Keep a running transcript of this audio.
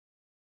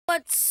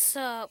What's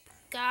up,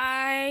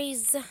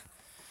 guys?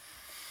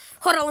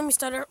 Hold on, let me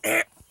start.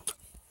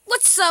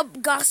 What's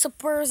up,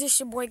 gossipers? It's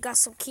your boy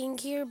Gossip King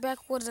here,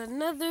 back with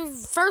another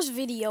first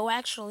video.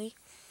 Actually,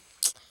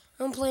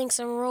 I'm playing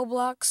some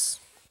Roblox,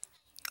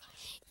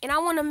 and I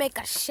want to make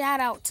a shout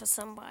out to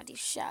somebody.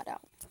 Shout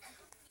out.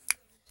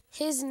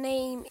 His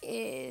name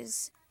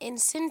is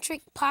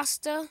Eccentric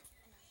Pasta.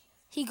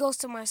 He goes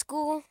to my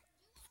school.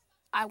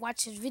 I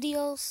watch his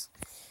videos.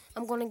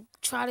 I'm gonna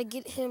try to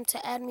get him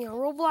to add me on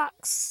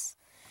Roblox.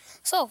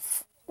 So,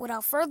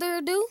 without further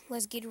ado,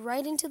 let's get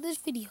right into this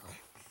video.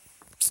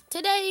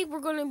 Today, we're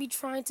going to be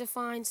trying to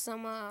find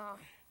some,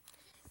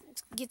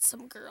 get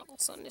some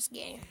girls on this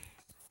game.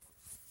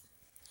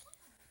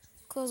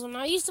 Because when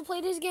I used to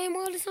play this game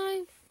all the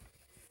time,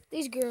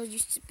 these girls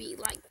used to be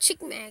like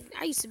chick magnet.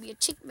 I used to be a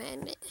chick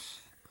magnet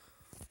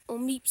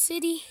on Meep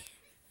City.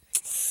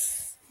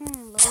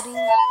 Loading.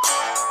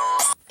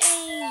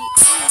 Hey,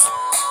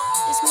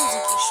 this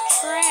music is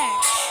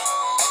trash.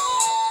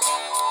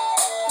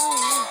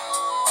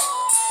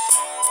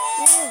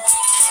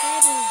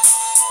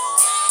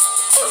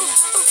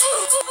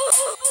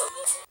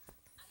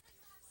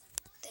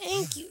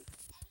 Thank you.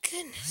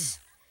 Goodness.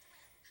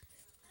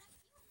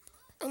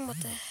 What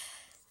the?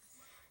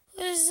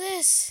 What is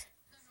this?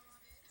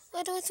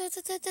 What?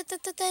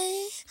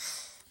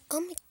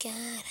 Oh my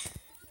god.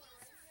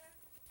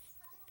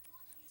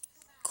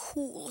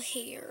 Cool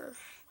hair.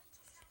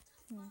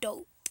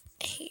 Dope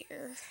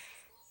hair.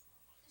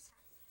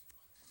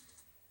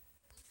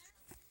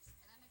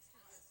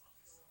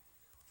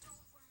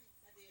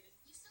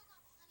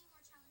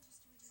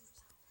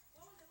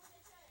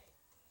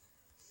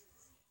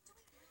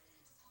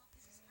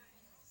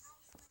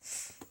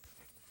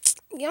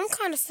 Yeah, I'm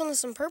kind of feeling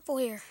some purple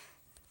here.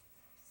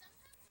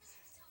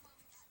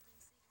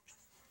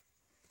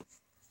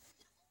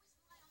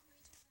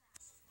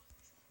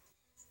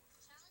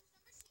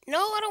 No,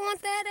 I don't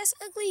want that. That's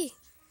ugly.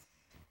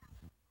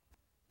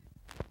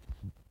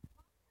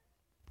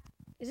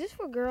 Is this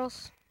for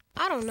girls?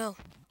 I don't know.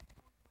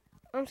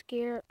 I'm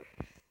scared.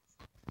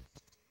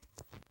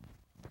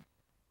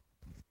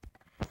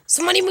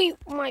 Somebody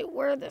might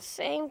wear the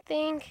same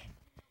thing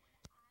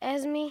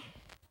as me.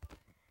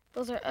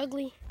 Those are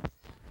ugly.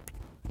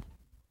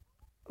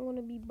 I want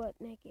to be butt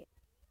naked.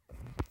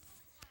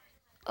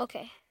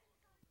 Okay.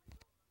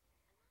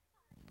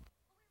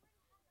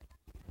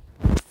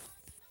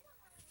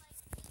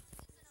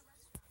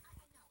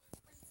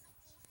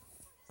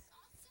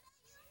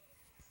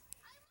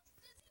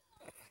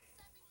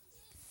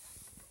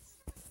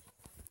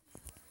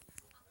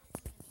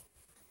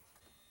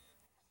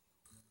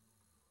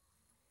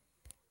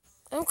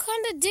 I'm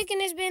kind of digging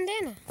this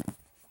bandana.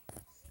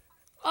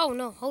 Oh,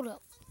 no, hold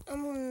up.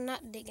 I'm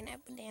not digging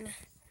that bandana.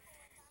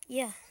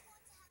 Yeah.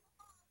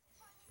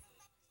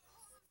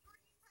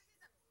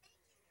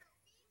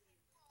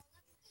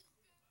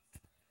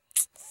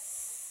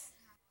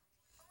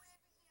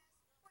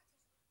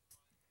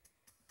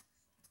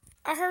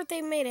 I heard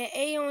they made an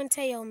Aeon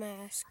Teo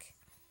mask.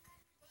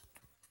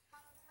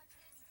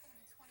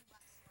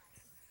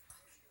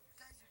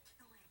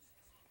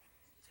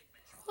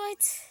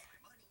 What?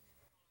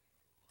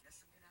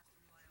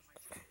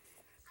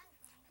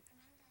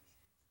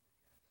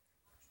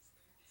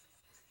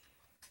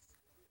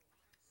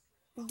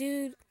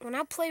 Dude, when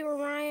I play with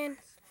Ryan,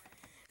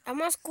 at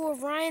my school,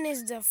 Ryan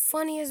is the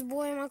funniest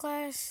boy in my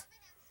class.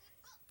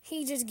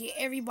 He just get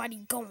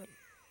everybody going.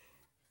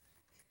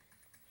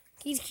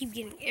 He just keep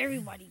getting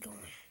everybody going.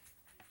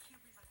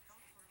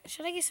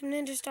 Should I get some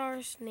ninja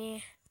stars? Nah.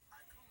 I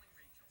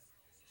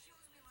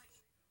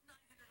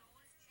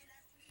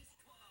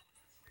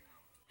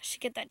should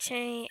get that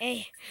chain.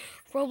 Hey,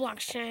 Roblox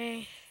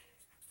chain.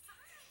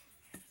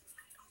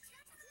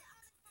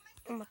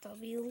 I'm about to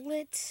be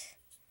lit.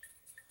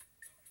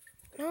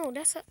 No,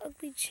 that's an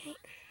ugly chain.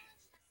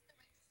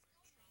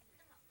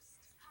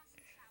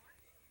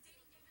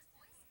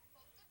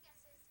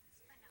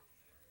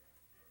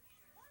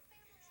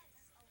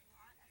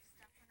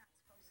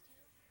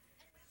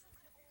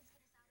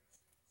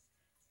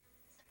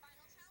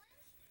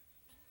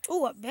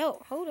 Oh, a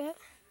belt. Hold up.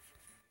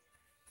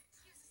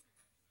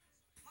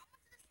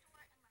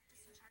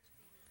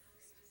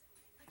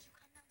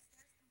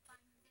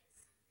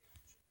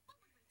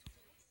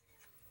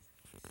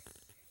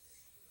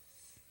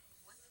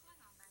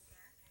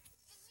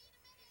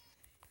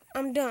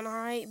 I'm done,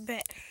 alright?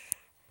 Bet.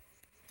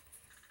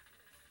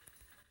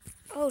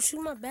 Oh, shoot,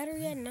 my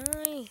battery at 9.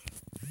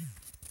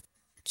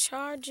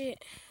 Charge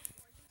it.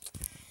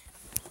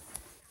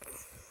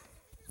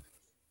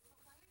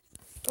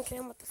 Okay,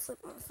 I'm about to flip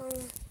my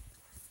phone.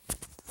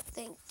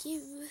 Thank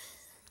you.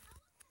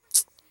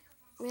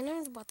 Man,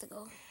 I'm about to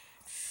go.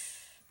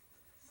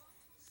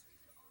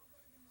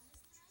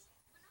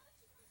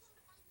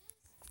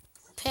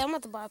 Pet, I'm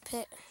about to buy a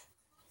pet.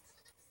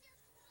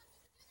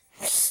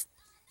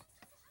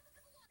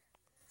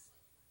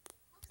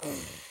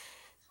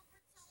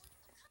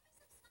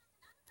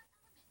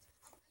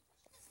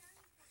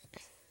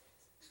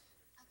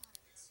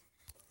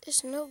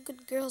 There's no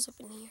good girls up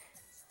in here.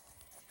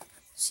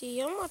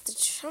 See,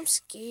 I'm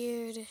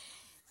scared.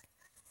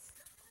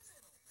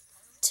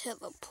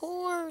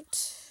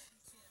 Teleport.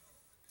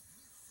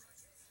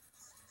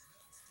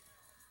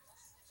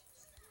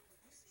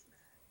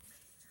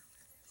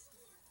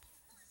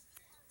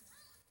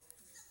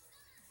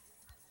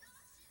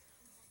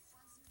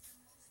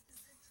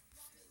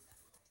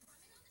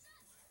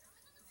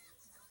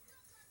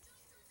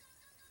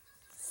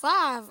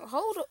 Five.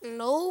 Hold up.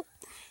 Nope.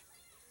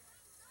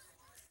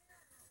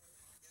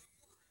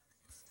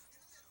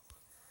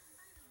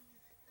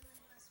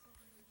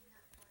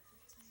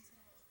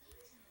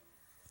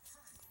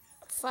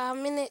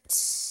 $5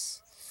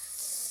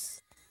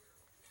 minutes.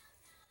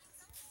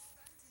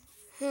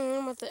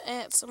 I'm about to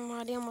add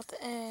somebody. I'm about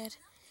to add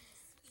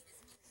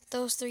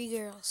those three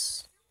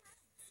girls.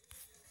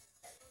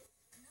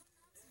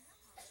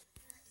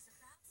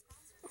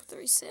 I'm about to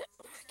reset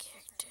my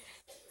character.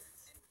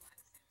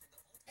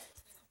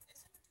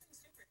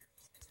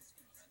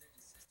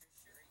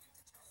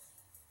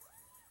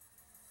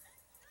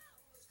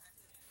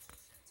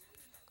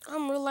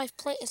 I'm real life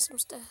planting some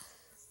stuff.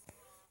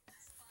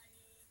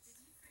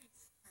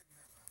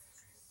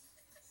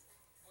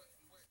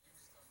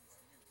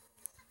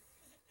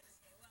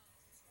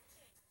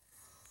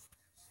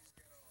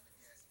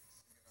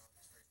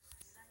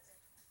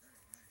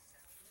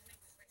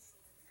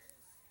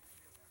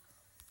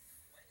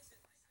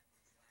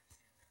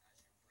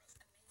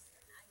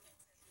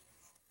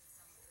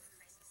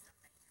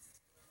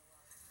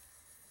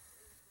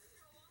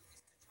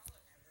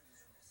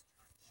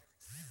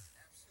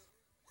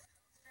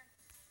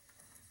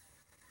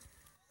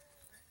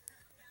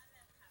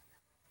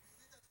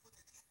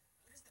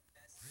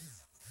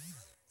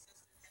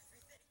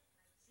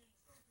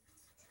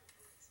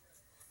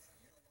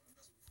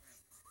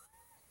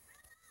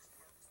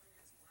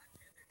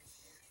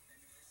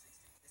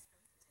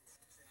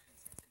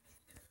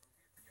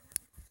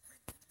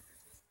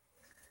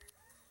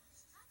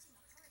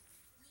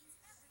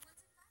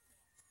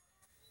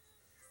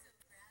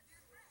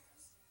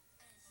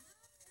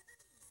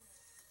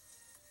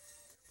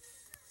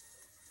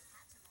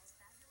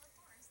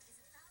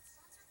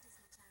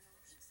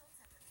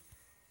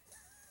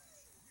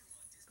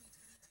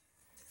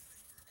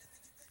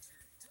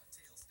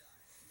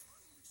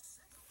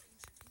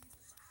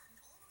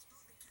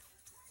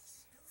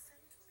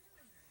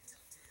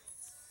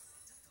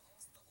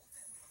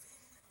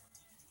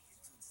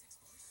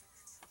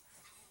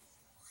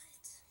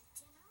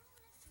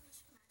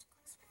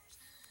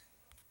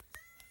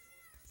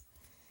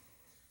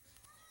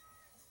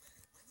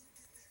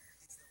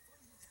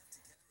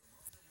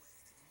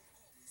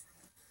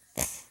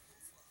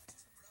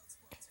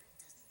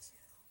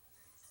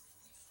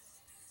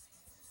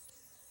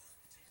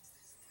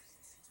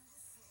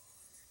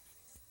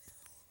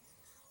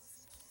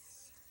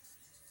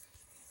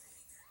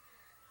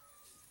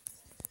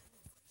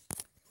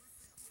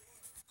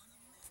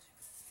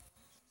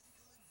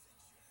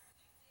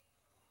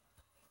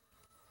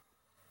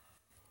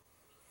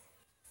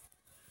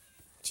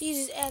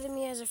 Jesus added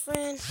me as a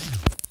friend.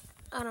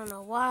 I don't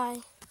know why.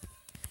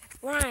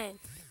 Ryan,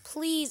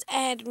 please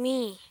add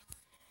me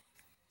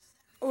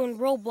on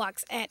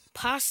Roblox at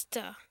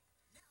Pasta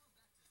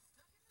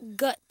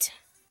Gut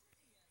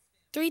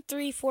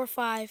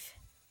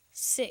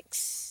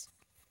 33456.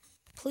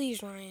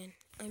 Please, Ryan,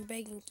 I'm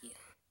begging you.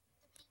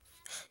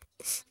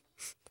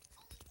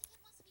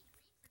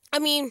 I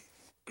mean,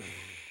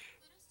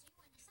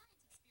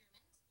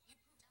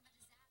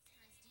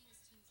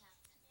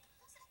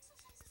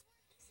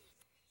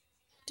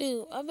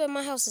 dude, I bet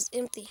my house is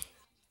empty.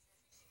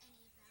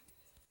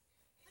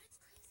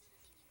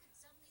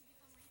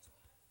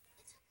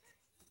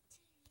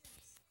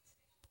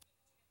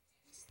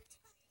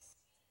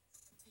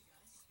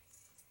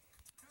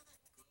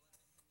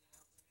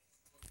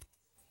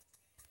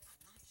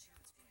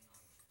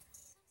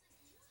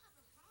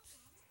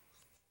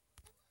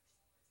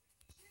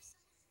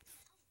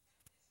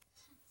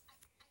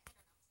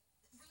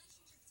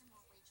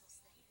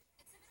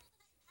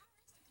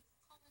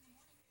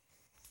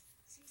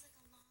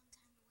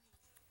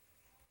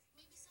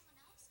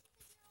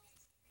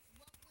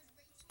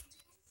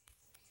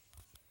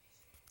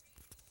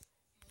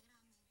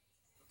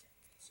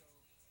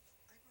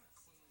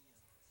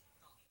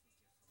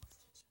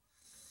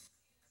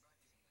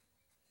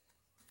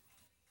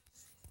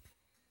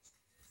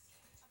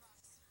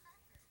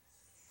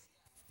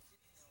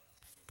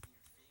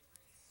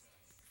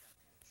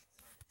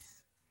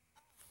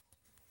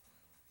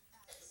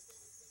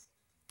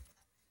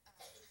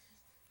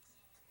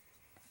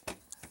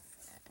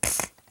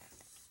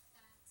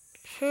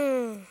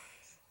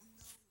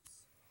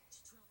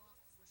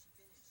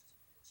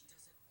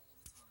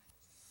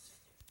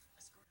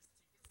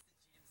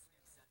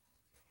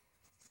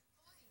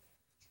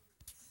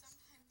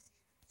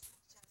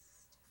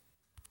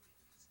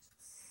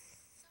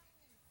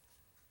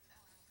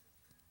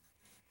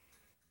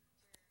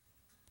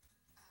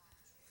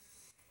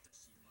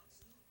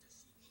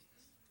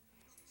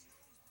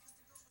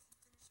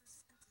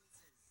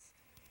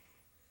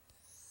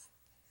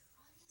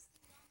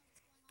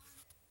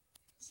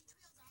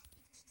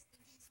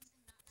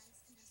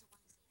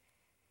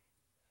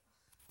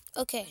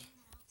 Okay.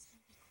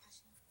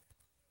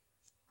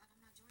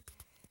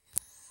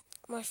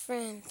 My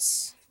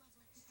friends.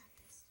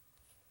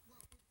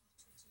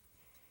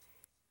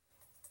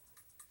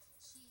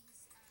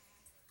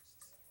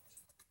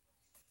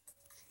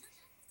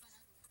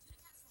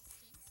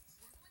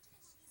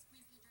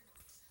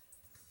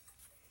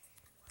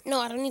 No,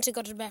 I don't need to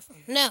go to the bathroom.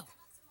 No.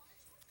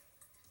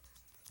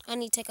 I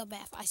need to take a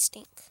bath. I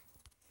stink.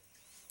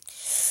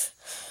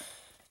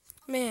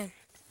 Man.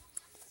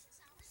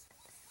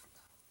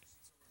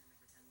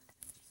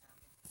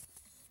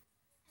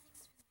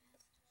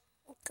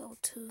 Go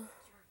to.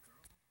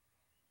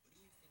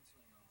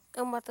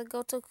 I'm about to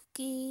go to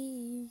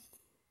Cookie.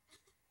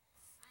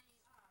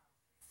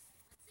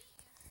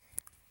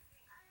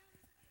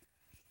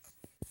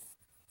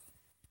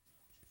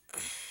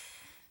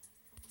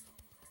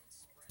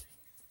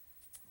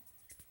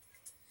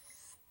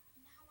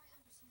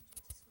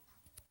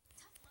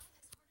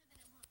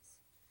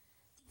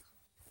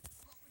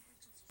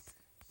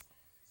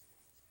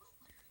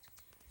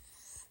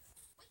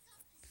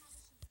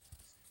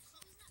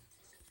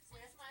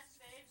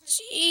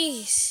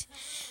 Jeez.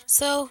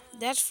 So,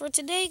 that's for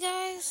today,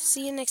 guys.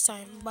 See you next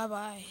time.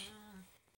 Bye-bye.